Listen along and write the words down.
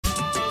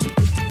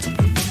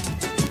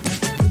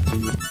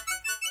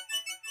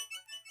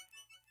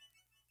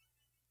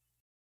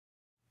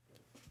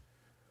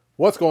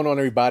What's going on,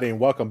 everybody, and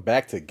welcome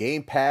back to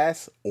Game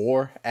Pass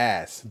or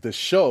Ass, the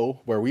show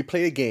where we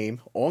play a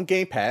game on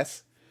Game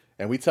Pass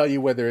and we tell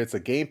you whether it's a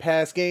Game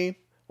Pass game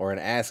or an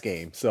ass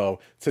game. So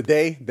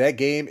today, that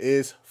game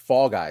is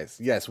Fall Guys.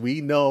 Yes,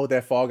 we know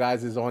that Fall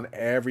Guys is on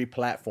every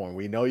platform.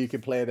 We know you can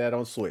play that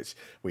on Switch.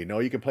 We know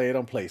you can play it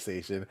on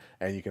PlayStation,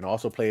 and you can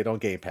also play it on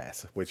Game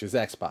Pass, which is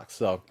Xbox.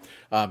 So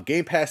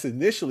Game Pass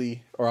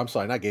initially, or I'm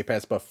sorry, not Game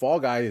Pass, but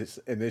Fall Guys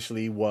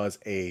initially was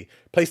a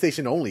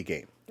PlayStation only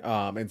game.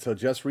 Until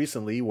just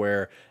recently,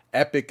 where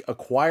Epic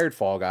acquired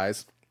Fall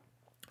Guys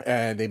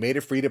and they made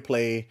it free to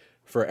play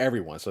for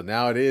everyone. So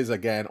now it is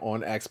again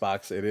on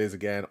Xbox. It is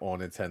again on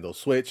Nintendo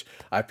Switch.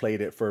 I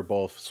played it for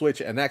both Switch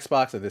and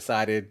Xbox and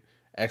decided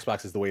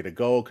Xbox is the way to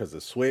go because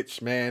the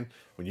Switch, man,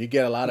 when you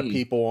get a lot of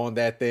people on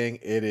that thing,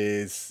 it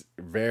is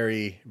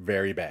very,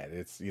 very bad.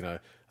 It's, a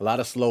lot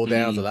of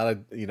slowdowns, a lot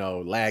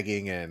of,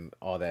 lagging and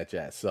all that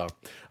jazz. So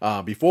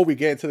before we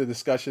get into the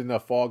discussion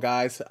of Fall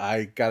Guys,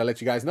 I got to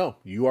let you guys know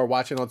you are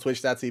watching on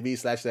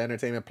twitch.tv/The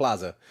Entertainment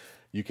Plaza.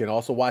 You can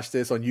also watch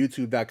this on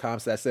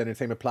youtube.com/The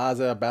Entertainment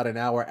Plaza about an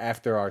hour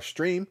after our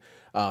stream.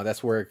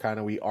 That's where kind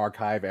of we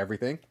archive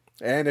everything.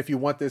 And if you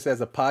want this as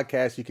a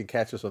podcast, you can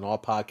catch us on all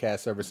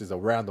podcast services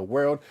around the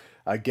world.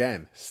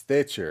 Again,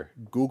 Stitcher,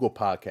 Google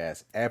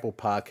Podcasts, Apple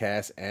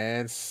Podcasts,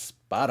 and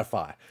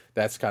Spotify.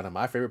 That's kind of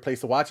my favorite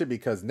place to watch it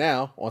because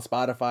now on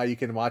Spotify, you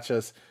can watch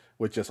us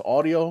with just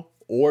audio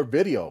or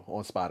video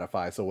on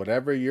Spotify. So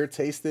whatever your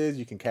taste is,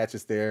 you can catch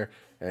us there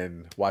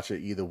and watch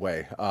it either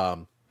way.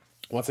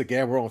 Once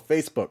again, we're on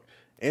Facebook,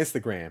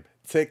 Instagram,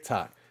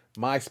 TikTok,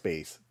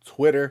 MySpace,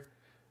 Twitter,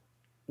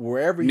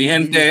 wherever Mi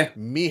gente.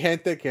 Mi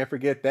gente, can't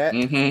forget that.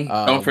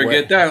 Don't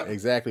forget that.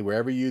 Exactly.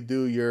 Wherever you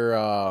do your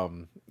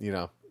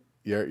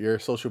your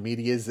social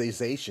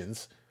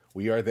mediaizations,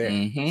 we are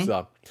there.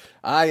 So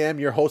I am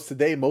your host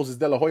today, Moses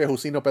De La Hoya,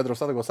 Jusino Pedro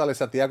Santos Gonzalez,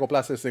 Santiago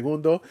Plaza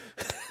Segundo.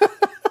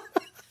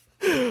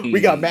 We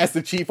got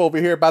Master Chief over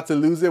here about to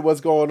lose it. What's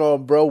going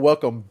on, bro?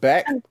 Welcome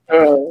back.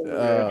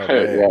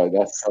 Yeah,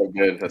 that's so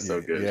good. That's so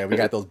good. Yeah, we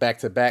got those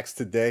back-to-backs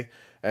today.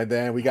 And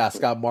then we got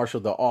Scott Marshall,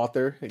 the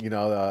author,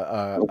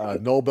 a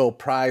Nobel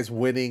Prize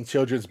winning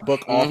children's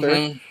book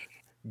author.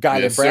 Guy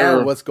Yes, Brown,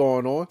 sir. what's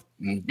going on?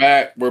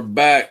 We're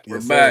back.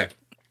 Yes, Back.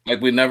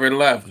 Like we never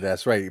left.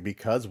 That's right,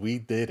 because we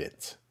did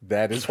it.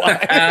 That is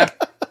why.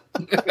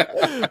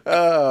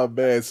 Oh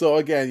man. So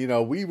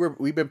again,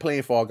 we've been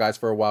playing Fall Guys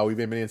for a while. We've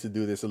been meaning to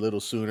do this a little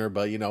sooner,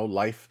 but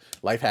life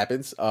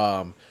happens.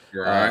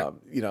 You're right.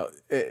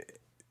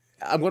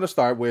 I'm going to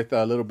start with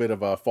a little bit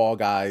of a Fall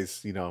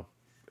Guys,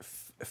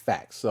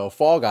 facts. So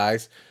Fall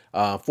Guys,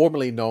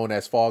 formerly known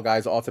as Fall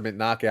Guys Ultimate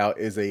Knockout,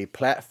 is a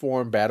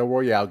platform battle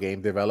royale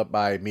game developed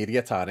by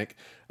Mediatonic.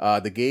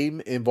 The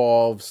game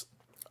involves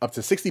up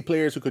to 60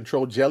 players who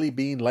control jelly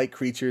bean-like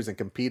creatures and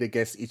compete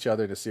against each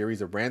other in a series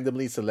of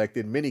randomly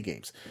selected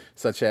minigames,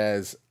 such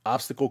as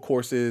obstacle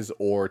courses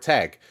or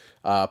tag.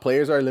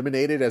 Players are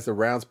eliminated as the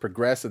rounds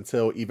progress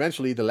until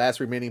eventually the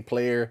last remaining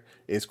player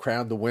is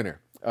crowned the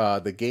winner.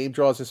 The game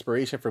draws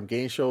inspiration from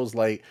game shows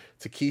like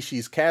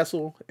Takeshi's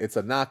Castle, It's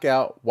a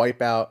Knockout,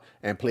 Wipeout,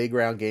 and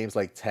playground games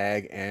like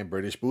Tag and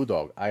British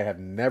Bulldog. I have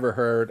never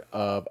heard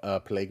of a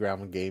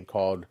playground game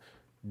called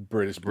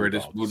British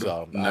Bulldog.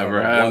 So never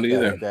had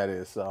either. That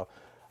is so.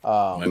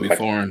 Maybe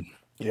foreign.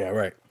 Yeah,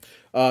 right.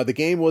 The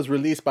game was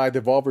released by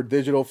Devolver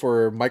Digital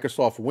for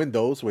Microsoft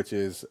Windows, which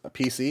is a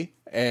PC,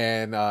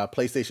 and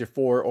PlayStation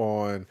 4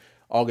 on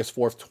August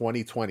 4th,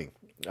 2020.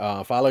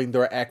 Following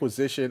their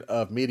acquisition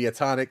of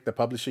Mediatonic, the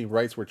publishing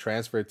rights were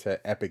transferred to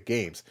Epic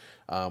Games,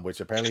 which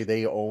apparently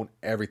they own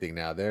everything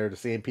now. They're the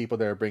same people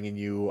that are bringing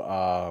you,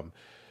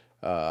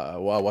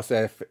 what's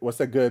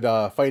that good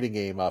fighting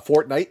game?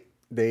 Fortnite.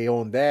 They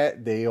own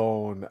that. They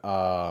own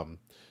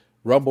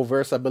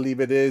Rumbleverse, I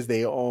believe it is.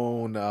 They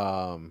own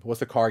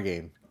what's the car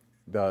game?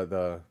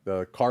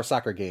 The car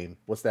soccer game.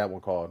 What's that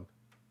one called?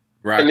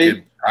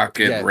 Rocket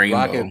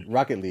Rainbow.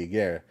 Rocket League,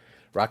 yeah.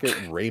 Rocket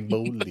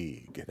Rainbow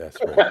League. That's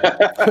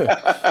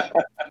right.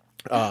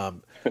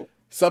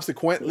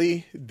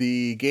 Subsequently,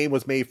 the game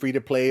was made free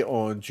to play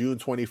on June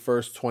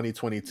 21st,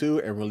 2022,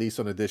 and released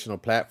on additional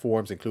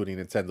platforms, including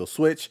Nintendo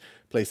Switch,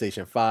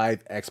 PlayStation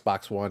 5,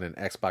 Xbox One, and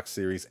Xbox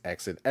Series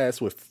X and S,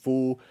 with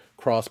full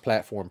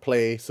cross-platform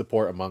play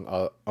support among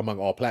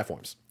all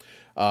platforms.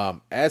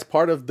 As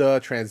part of the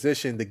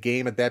transition, the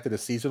game adapted a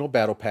seasonal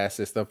battle pass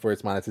system for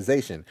its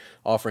monetization,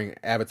 offering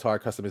avatar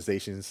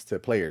customizations to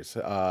players.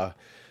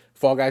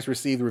 Fall Guys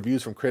received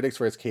reviews from critics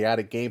for its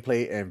chaotic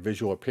gameplay and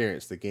visual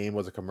appearance. The game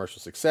was a commercial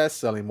success,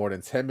 selling more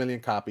than 10 million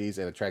copies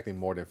and attracting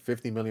more than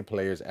 50 million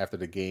players after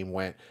the game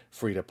went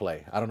free to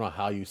play. I don't know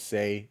how you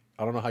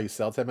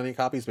sell 10 million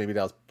copies. Maybe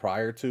that was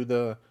prior to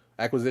the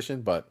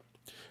acquisition, but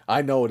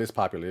I know it is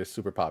popular. It's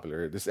super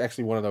popular. This is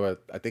actually one of the,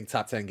 I think,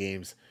 top 10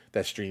 games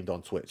that streamed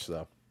on Twitch.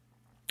 So,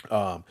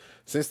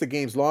 since the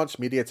game's launch,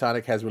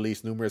 Mediatonic has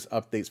released numerous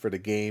updates for the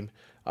game.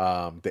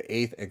 The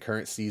 8th and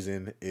current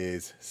season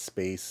is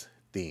space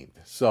themed.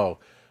 So,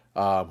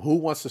 who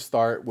wants to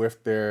start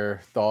with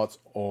their thoughts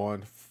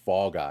on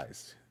Fall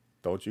Guys?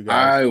 Don't you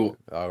guys?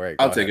 All right.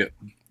 I'll take it.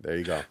 There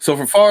you go. So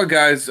for Fall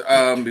Guys,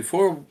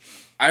 before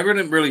I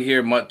didn't really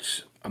hear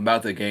much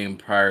about the game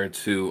prior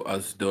to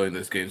us doing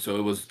this game, so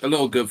it was a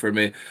little good for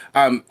me.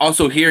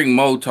 Also hearing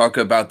Mo talk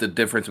about the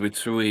difference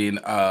between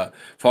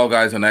Fall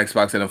Guys on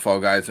Xbox and a Fall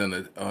Guys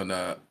on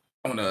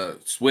a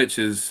Switch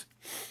is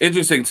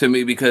interesting to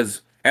me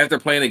because after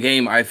playing the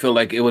game, I feel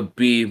like it would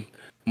be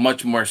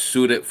much more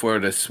suited for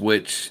the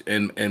Switch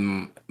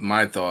in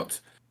my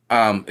thoughts.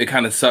 It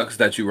kind of sucks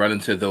that you run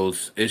into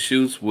those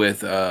issues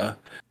with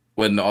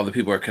when all the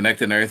people are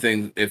connected and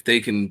everything. If they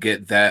can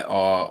get that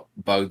all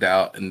bugged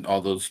out and all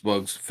those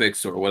bugs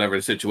fixed or whatever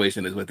the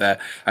situation is with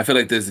that, I feel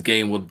like this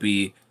game would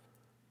be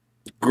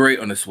great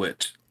on the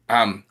Switch.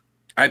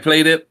 I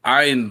played it.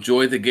 I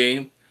enjoyed the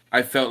game.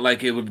 I felt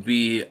like it would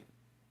be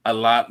a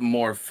lot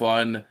more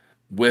fun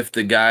with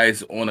the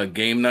guys on a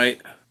game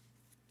night.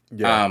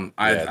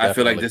 I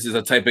feel like this is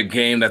a type of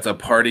game that's a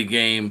party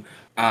game,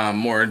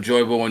 more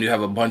enjoyable when you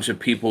have a bunch of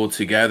people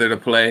together to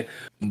play.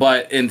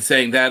 But in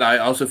saying that, I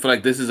also feel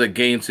like this is a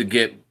game to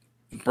get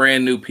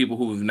brand new people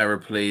who've never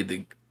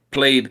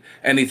played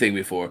anything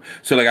before.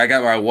 So like I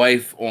got my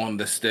wife on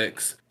the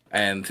sticks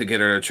and to get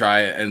her to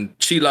try it, and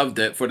she loved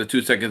it for the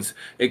 2 seconds.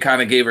 It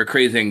kind of gave her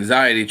crazy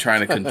anxiety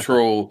trying to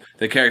control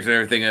the character and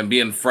everything and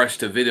being fresh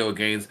to video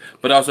games,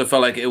 but also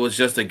felt like it was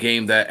just a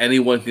game that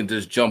anyone can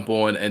just jump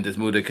on and just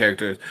move the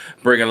characters,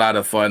 bring a lot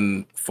of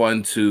fun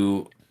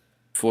to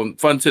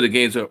the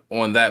games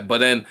on that. But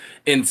then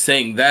in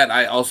saying that,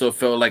 I also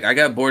felt like I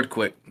got bored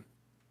quick.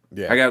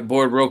 Yeah, I got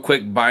bored real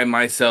quick by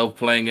myself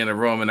playing in a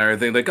room and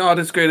everything. Like, oh,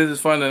 this is great, this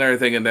is fun and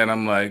everything. And then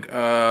I'm like,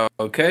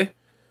 okay.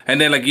 And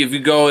then like if you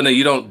go and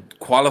you don't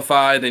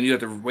qualify, then you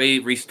have to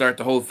restart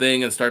the whole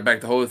thing and start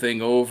back the whole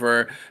thing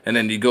over. And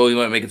then you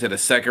want to make it to the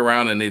second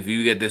round, and if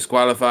you get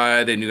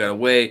disqualified, then you gotta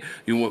wait.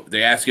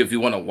 They ask you if you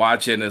want to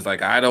watch it, and it's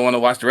like I don't want to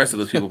watch the rest of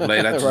those people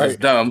play. That's right.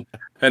 Just dumb.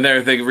 And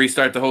everything,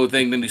 restart the whole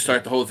thing, then you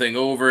start the whole thing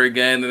over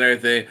again and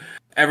everything.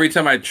 Every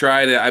time I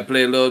tried it, I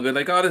played a little bit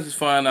like, oh, this is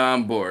fun.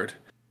 I'm bored.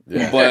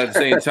 Yeah. But at the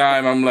same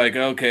time, I'm like,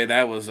 okay,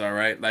 that was all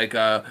right. Like,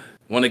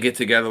 want to get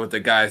together with the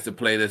guys to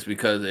play this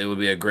because it would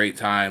be a great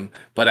time.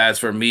 But as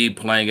for me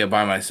playing it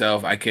by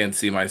myself, I can't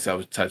see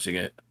myself touching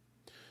it.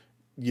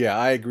 Yeah,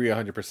 I agree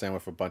 100%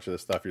 with a bunch of the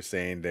stuff you're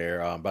saying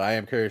there. But I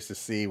am curious to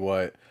see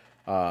what,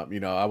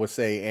 I would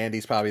say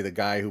Andy's probably the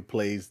guy who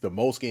plays the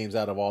most games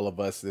out of all of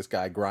us. This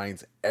guy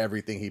grinds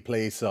everything he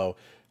plays. So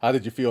how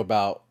did you feel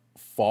about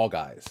Fall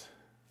Guys?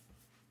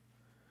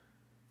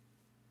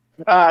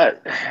 I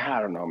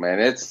don't know,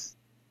 man.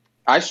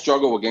 I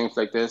struggle with games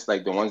like this,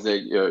 like the ones that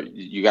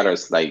you gotta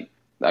like.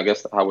 I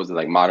guess how was it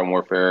like Modern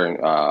Warfare and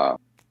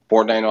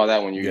Fortnite and all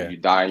that? When you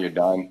die and you're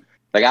done.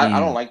 Like I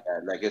don't like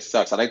that. Like it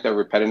sucks. I like the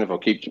repetitive or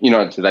keep to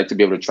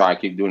be able to try,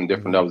 keep doing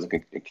different levels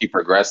and keep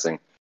progressing.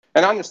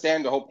 And I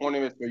understand the whole point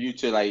of it for you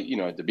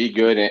to to be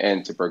good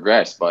and to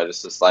progress, but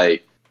it's just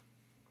like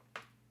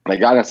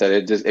God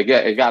said,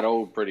 it got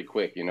old pretty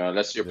quick.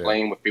 Unless you're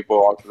playing with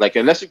people, like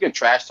unless you can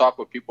trash talk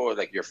with people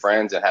like your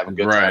friends and have a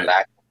good time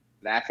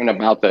laughing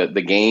about the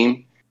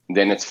game,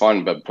 then it's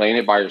fun. But playing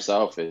it by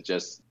yourself, it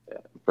just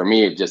for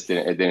me, it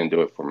didn't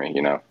do it for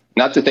me.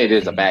 Not to say it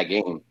is a bad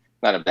game,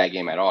 not a bad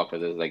game at all,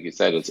 because like you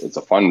said, it's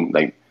a fun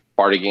like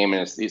party game,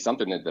 and it's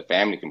something that the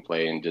family can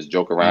play and just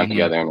joke around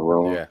together in a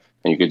room,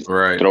 and you could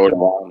throw it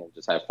around and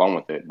just have fun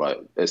with it.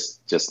 But it's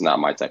just not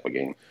my type of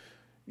game.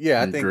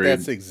 Yeah, I think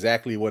that's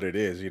exactly what it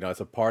is. It's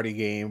a party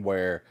game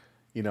where,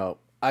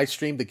 I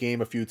streamed the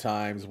game a few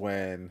times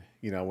when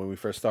we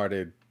first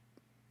started.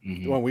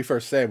 When we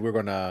first said we're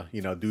gonna,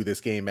 do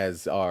this game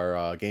as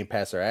our Game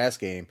Pass or Ass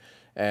game,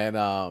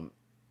 and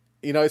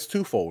it's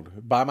twofold.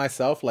 By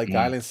myself, like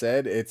Gylan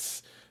said,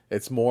 it's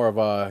more of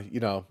a,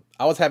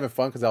 I was having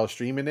fun because I was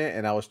streaming it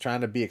and I was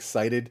trying to be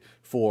excited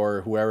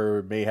for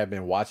whoever may have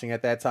been watching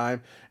at that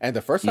time. And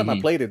the first time I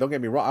played it, don't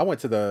get me wrong, I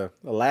went to the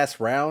last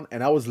round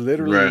and I was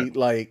literally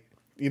like,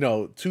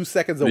 2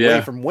 seconds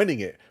away from winning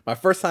it. My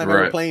first time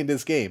ever playing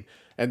this game.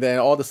 And then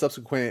all the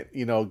subsequent,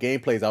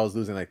 gameplays, I was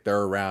losing like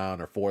third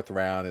round or fourth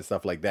round and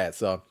stuff like that.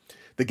 So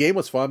the game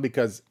was fun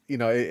because,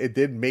 it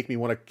did make me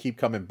want to keep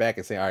coming back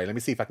and say, all right, let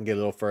me see if I can get a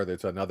little further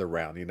to another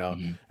round,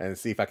 and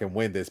see if I can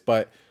win this.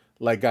 But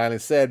like Gylan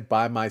said,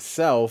 by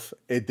myself,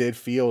 it did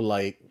feel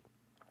like,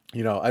 I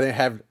didn't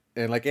have,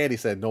 and like Andy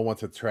said, no one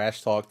to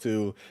trash talk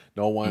to,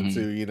 no one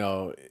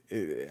to,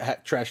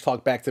 trash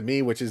talk back to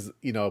me, which is,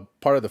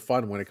 part of the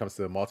fun when it comes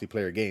to the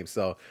multiplayer game.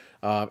 So,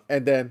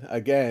 and then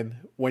again,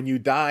 when you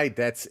die,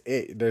 that's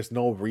it. There's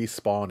no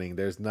respawning.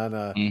 There's none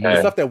of the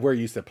stuff that we're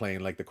used to playing,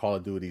 like the Call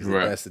of Duties, the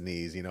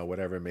Destinies,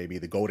 whatever it may be,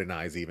 the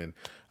GoldenEyes even.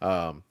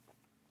 But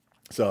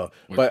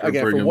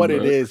again, for what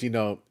it is,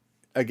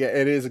 again,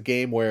 it is a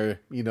game where,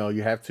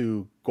 you have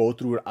to go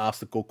through an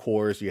obstacle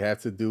course. You have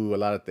to do a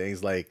lot of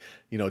things like,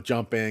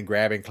 jumping,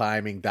 grabbing,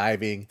 climbing,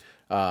 diving,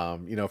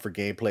 for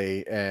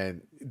gameplay.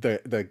 And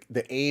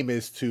the aim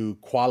is to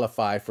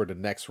qualify for the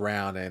next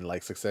round and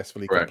like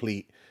successfully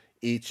complete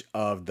each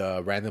of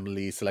the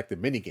randomly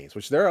selected mini games,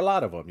 which there are a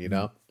lot of them,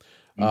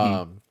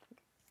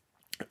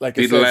 Like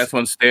Be it the says, last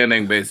one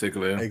standing,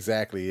 basically.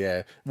 exactly,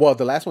 yeah. Well,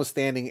 the last one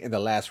standing in the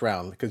last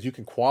round because you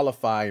can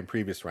qualify in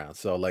previous rounds.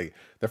 So like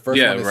the first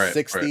Yeah, one is right, right.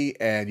 60,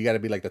 and you got to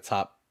be like the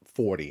top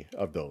 40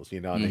 of those,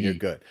 and then you're Mm-hmm.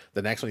 good.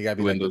 The next one you got to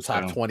be like the Windows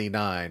top down.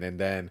 29, and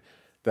then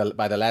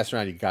by the last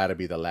round you got to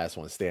be the last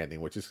one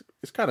standing, which is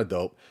it's kind of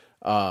dope.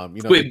 The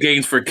Squid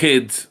Games for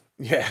kids.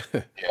 yeah.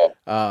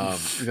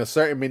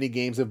 Certain mini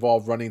games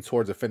involve running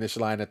towards a finish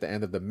line at the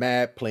end of the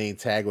map, playing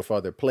tag with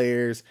other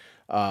players,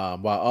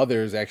 while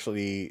others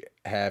actually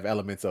have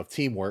elements of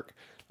teamwork.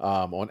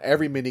 On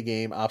every mini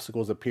game,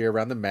 obstacles appear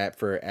around the map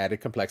for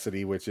added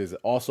complexity, which is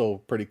also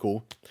pretty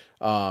cool.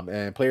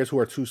 And players who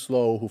are too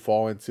slow, who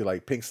fall into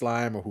like pink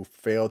slime, or who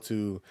fail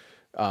to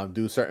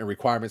do certain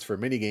requirements for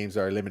mini games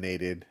are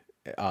eliminated.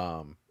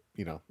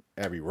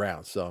 Every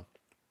round. So,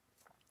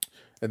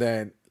 and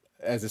then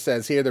as it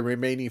says here, the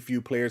remaining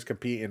few players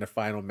compete in the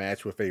final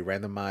match with a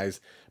randomized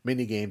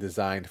minigame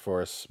designed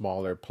for a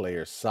smaller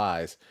player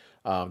size.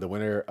 The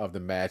winner of the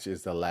match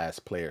is the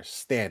last player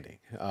standing.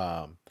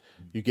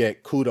 You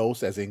get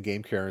kudos as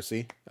in-game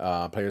currency.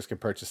 Players can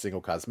purchase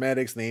single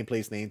cosmetics,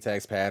 nameplates, name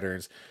tags,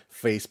 patterns,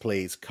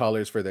 faceplates,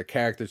 colors for their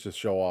characters to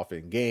show off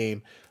in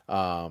game.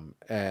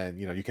 And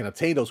you can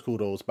obtain those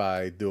kudos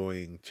by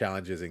doing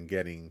challenges and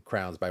getting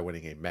crowns by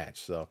winning a match.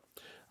 So,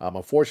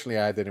 unfortunately,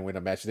 I didn't win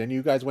a match. Didn't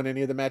you guys win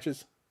any of the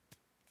matches?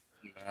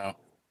 No.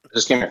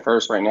 Just came in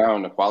first right now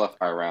in the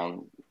qualifier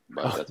round,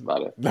 but that's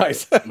about it.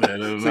 Nice. So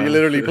you're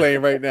literally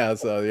playing right now.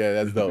 So yeah,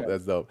 that's dope.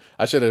 That's dope.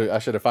 I should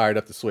have fired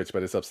up the Switch,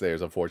 but it's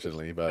upstairs,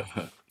 unfortunately. But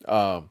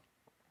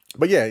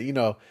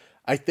yeah,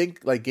 I think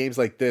like games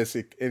like this,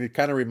 it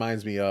kind of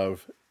reminds me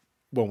of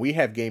when we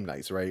have game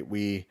nights, right?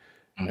 We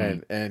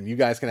and you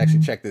guys can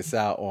actually check this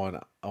out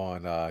on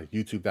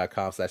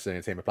youtube.com/The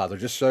Entertainment Plaza.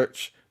 Just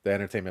search The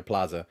Entertainment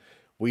Plaza.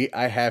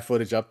 I have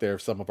footage up there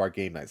of some of our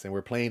game nights, and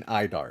we're playing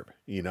iDarb,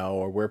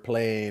 or we're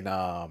playing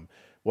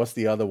what's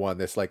the other one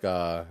that's like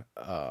what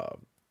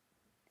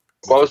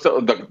was the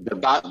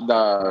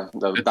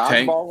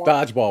dodgeball one?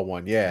 Dodgeball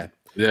one, yeah.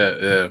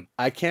 Yeah.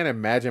 I can't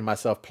imagine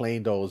myself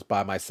playing those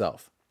by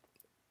myself.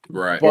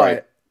 Right.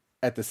 But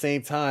at the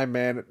same time,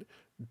 man,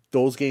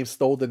 those games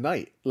stole the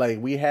night. Like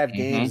we have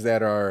games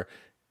that are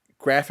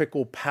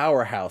graphical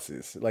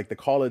powerhouses, like the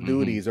Call of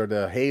Duties or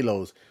the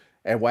Halos,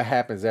 and what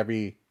happens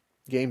every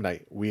game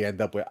night? We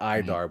end up with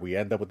iDarb. We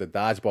end up with the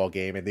dodgeball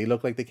game, and they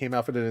look like they came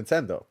out for the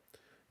Nintendo.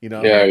 10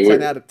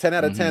 out of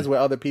 10s with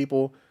other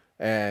people,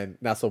 and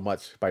not so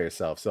much by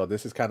yourself. So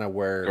this is kind of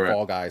where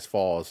Fall Guys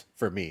falls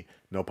for me.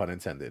 No pun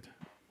intended.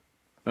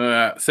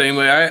 Same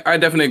way. I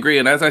definitely agree.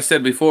 And as I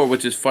said before,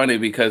 which is funny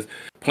because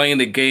playing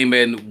the game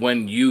and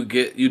when you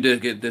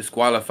did get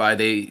disqualified,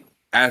 they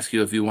ask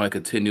you if you want to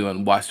continue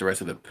and watch the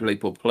rest of the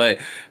people play.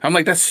 I'm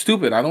like, that's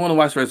stupid. I don't want to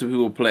watch the rest of the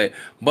people play.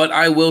 But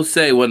I will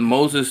say, when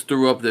Moses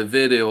threw up the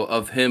video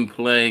of him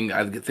playing,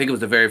 I think it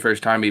was the very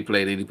first time he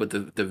played it, he put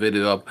the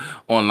video up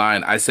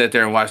online. I sat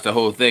there and watched the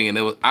whole thing,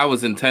 and I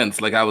was intense,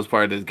 like I was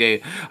part of this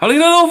game. I'm like,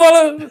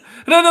 no.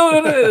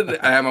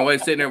 I had my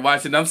wife sitting there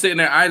watching. I'm sitting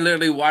there. I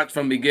literally watched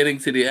from beginning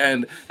to the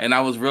end, and I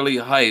was really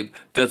hyped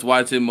just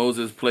watching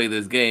Moses play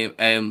this game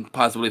and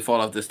possibly fall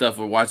off the stuff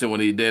or watching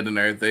what he did and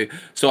everything.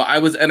 So I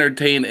was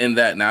entertained in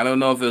that. Now I don't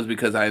know if it was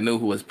because I knew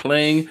who was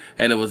playing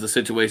and it was a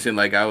situation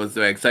like I was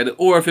very excited,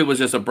 or if it was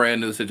just a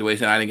brand new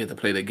situation. I didn't get to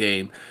play the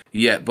game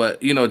yet,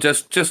 but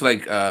just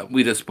like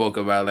we just spoke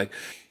about, like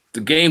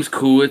the game's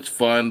cool, it's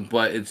fun,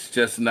 but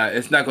it's not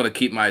going to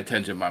keep my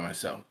attention by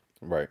myself.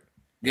 Right.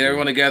 Get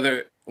everyone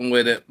together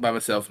with it by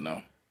myself.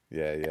 No.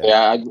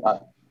 Yeah.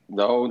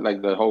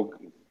 The whole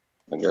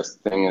I guess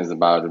thing is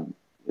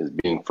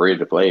being free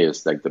to play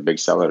is like the big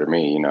seller to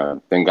me.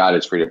 Thank God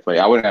it's free to play.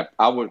 I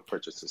would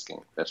purchase this game,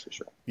 that's for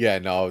sure. Yeah,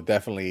 no,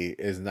 definitely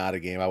is not a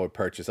game I would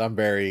purchase. I'm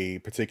very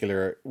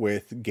particular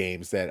with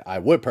games that I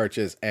would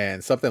purchase,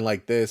 and something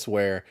like this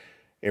where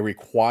it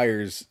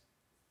requires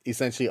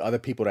essentially other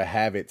people to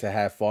have it to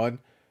have fun,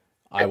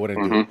 I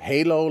wouldn't do.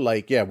 Halo,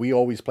 we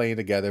always playing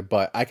together,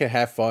 but I can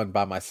have fun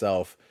by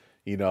myself,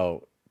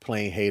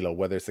 playing Halo,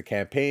 whether it's the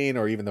campaign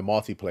or even the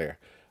multiplayer.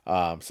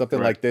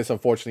 Something like this,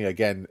 unfortunately,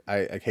 again,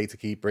 I hate to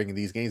keep bringing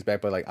these games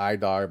back, but like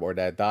iDarb or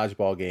that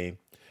dodgeball game,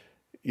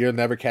 you'll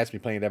never catch me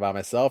playing that by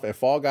myself. And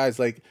Fall Guys,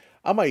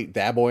 I might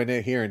dabble in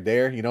it here and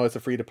there. It's a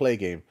free-to-play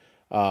game.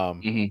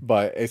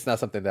 But it's not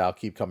something that I'll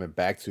keep coming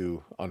back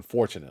to,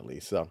 unfortunately.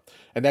 So,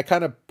 and that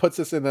kind of puts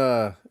us in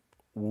a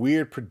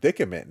weird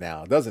predicament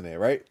now, doesn't it?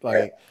 Right?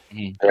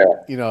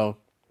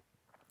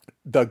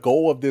 The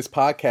goal of this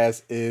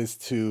podcast is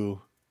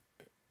to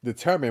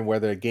determine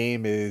whether a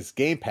game is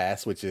Game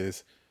Pass, which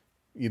is,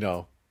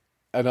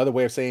 another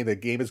way of saying the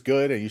game is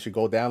good and you should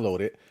go download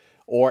it,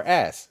 or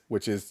ass,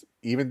 which is,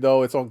 even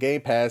though it's on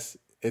Game Pass,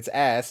 it's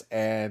ass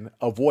and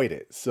avoid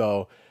it.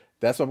 So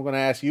that's what I'm going to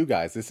ask you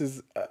guys. This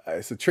is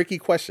it's a tricky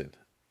question.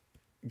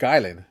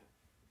 Gylan,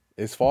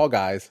 is Fall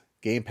Guys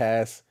Game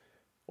Pass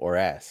or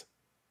ass?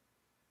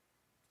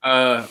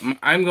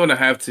 I'm going to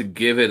have to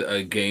give it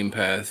a Game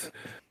Pass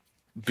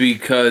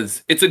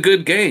because it's a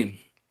good game.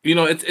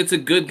 it's a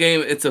good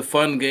game. It's a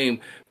fun game.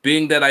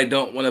 Being that I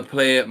don't want to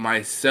play it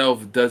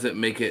myself doesn't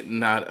make it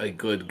not a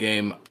good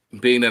game.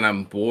 Being that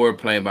I'm bored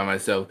playing by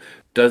myself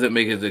doesn't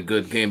make it a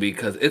good game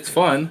because it's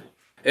fun.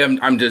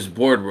 I'm just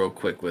bored real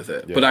quick with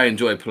it, but Yeah. I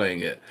enjoy playing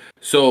it.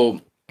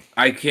 So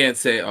I can't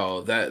say,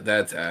 oh,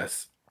 that's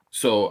ass.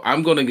 So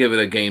I'm gonna give it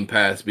a Game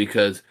Pass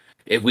because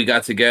if we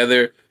got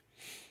together,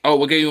 oh,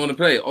 what game you want to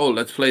play? Oh,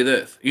 let's play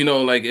this.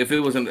 Like if it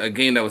wasn't a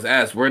game that was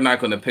asked, we're not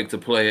going to pick to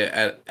play it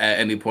at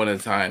any point in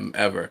time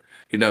ever.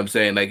 You know what I'm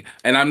saying? Like,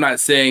 and I'm not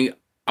saying,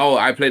 oh,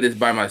 I play this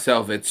by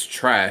myself. It's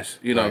trash.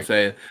 You know what I'm Right.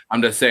 saying?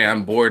 I'm just saying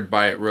I'm bored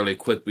by it really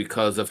quick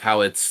because of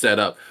how it's set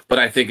up. But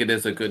I think it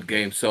is a good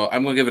game, so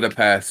I'm gonna give it a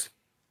pass.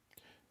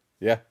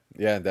 Yeah.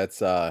 Yeah.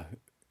 That's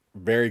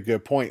very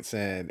good points.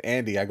 And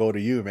Andy, I go to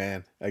you,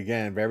 man.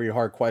 Again, very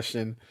hard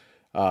question.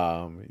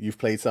 You've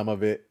played some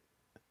of it.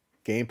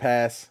 Game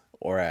Pass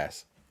or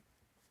ass?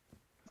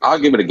 I'll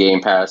give it a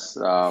Game Pass.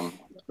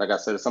 Like I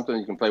said, it's something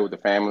you can play with the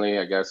family.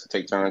 I guess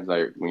take turns,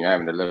 like when you're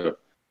having a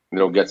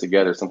little get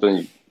together.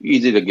 Something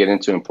easy to get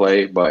into and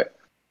play. But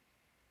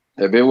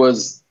if it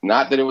was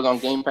not that it was on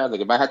Game Pass,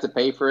 like if I had to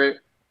pay for it,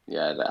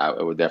 yeah,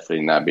 it would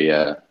definitely not be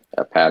a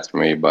pass for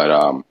me.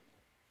 But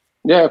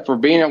yeah, for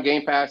being on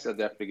Game Pass, I'd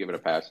definitely give it a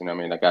pass. You know what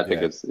I mean? Like I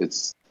think Yeah.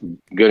 it's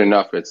good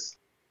enough. It's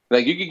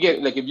like you could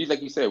get like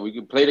you said, we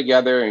could play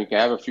together and you can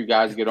have a few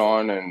guys get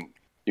on and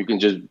you can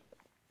just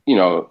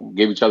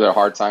give each other a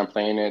hard time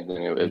playing it.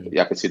 Then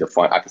I can see the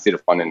fun. I can see the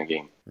fun in the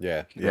game.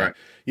 Yeah, yeah, Right.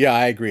 yeah.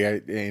 I agree.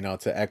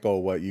 To echo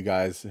what you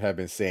guys have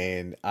been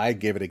saying, I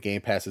give it a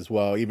Game Pass as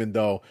well. Even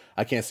though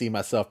I can't see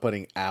myself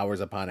putting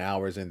hours upon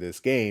hours in this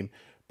game,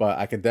 but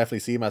I can definitely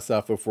see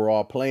myself if we're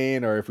all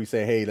playing, or if we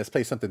say, "Hey, let's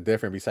play something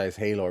different besides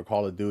Halo or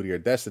Call of Duty or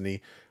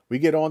Destiny." We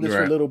get on this for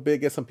a Right. little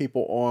bit, get some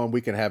people on, we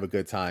can have a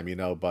good time.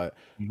 But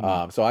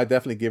Mhm. so I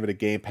definitely give it a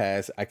Game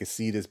Pass. I could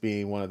see this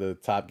being one of the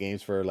top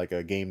games for like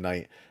a game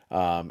night.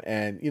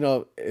 And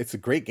it's a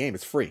great game.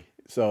 It's free.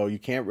 So you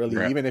can't really,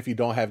 Right. even if you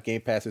don't have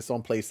Game Pass, it's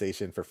on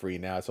PlayStation for free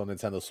now. It's on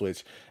Nintendo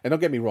Switch. And don't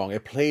get me wrong,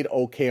 it played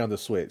okay on the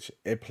Switch.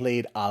 It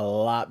played a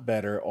lot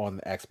better on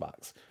the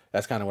Xbox.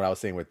 That's kind of what I was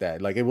saying with that.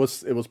 Like it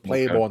was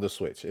playable Okay. on the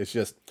Switch. It's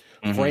just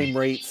Hmm. frame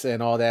rates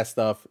and all that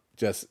stuff.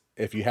 Just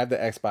if you have the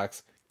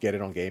Xbox, get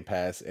it on Game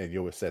Pass and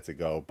you'll be set to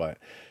go. But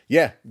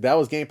yeah, that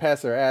was Game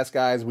Pass or Ass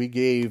Guys. We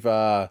gave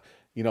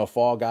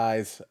Fall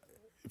Guys,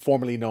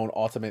 formerly known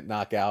Ultimate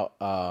Knockout,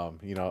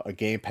 a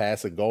Game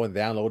Pass, and go and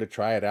download it,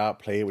 try it out,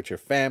 play it with your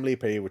family,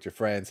 play it with your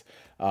friends.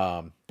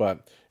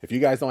 But if you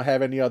guys don't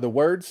have any other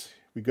words,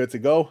 we good to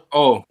go.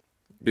 Oh, Go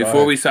before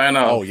ahead. we sign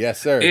Oh off, yes,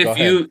 sir. Go if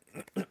ahead. you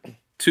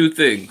two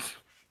things.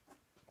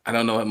 I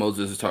don't know what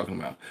Moses is talking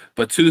about,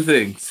 but two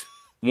things.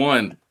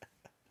 One,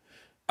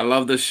 I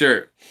love the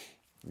shirt.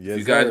 If you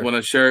Yes, guys sir. want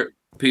a shirt,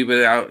 peep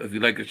it out. If you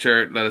like a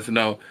shirt, let us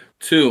know.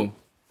 Two,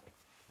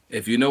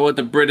 if you know what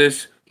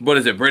British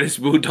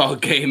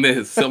Bulldog game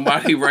is,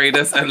 somebody write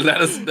us and let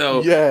us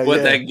know Yeah,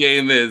 what that yeah.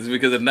 game is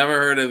because I've never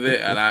heard of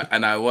it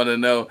and I want to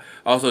know.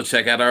 Also,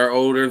 check out our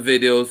older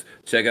videos,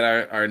 check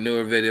out our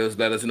newer videos.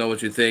 Let us know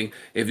what you think.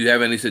 If you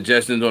have any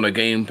suggestions on a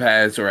Game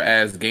Pass or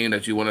as game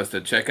that you want us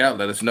to check out,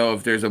 let us know.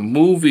 If there's a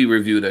movie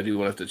review that you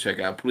want us to check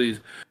out, please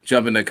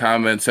jump in the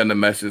comments, send a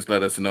message,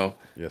 let us know.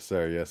 Yes,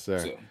 sir. Yes, sir.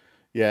 So,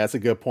 Yeah, that's a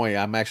good point.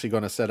 I'm actually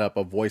going to set up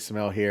a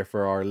voicemail here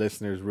for our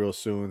listeners real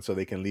soon so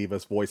they can leave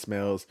us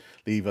voicemails,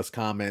 leave us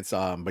comments.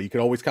 But you can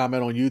always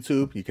comment on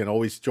YouTube. You can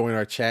always join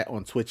our chat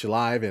on Twitch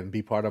Live and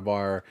be part of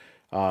our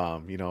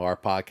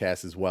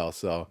podcast as well.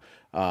 So,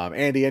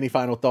 Andy, any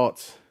final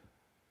thoughts?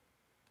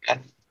 All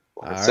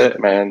That's right, it,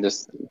 man.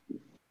 Just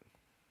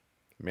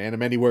man of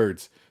many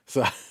words.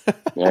 So,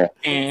 yeah.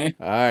 eh.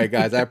 all right,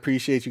 guys, I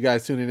appreciate you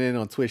guys tuning in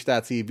on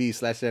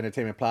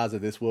twitch.tv/entertainment plaza.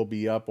 This will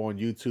be up on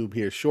YouTube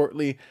here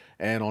shortly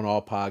and on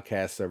all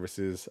podcast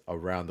services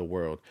around the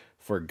world.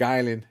 For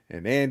Gylan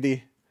and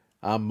Andy,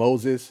 I'm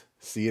Moses.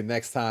 See you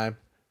next time.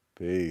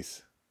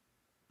 Peace.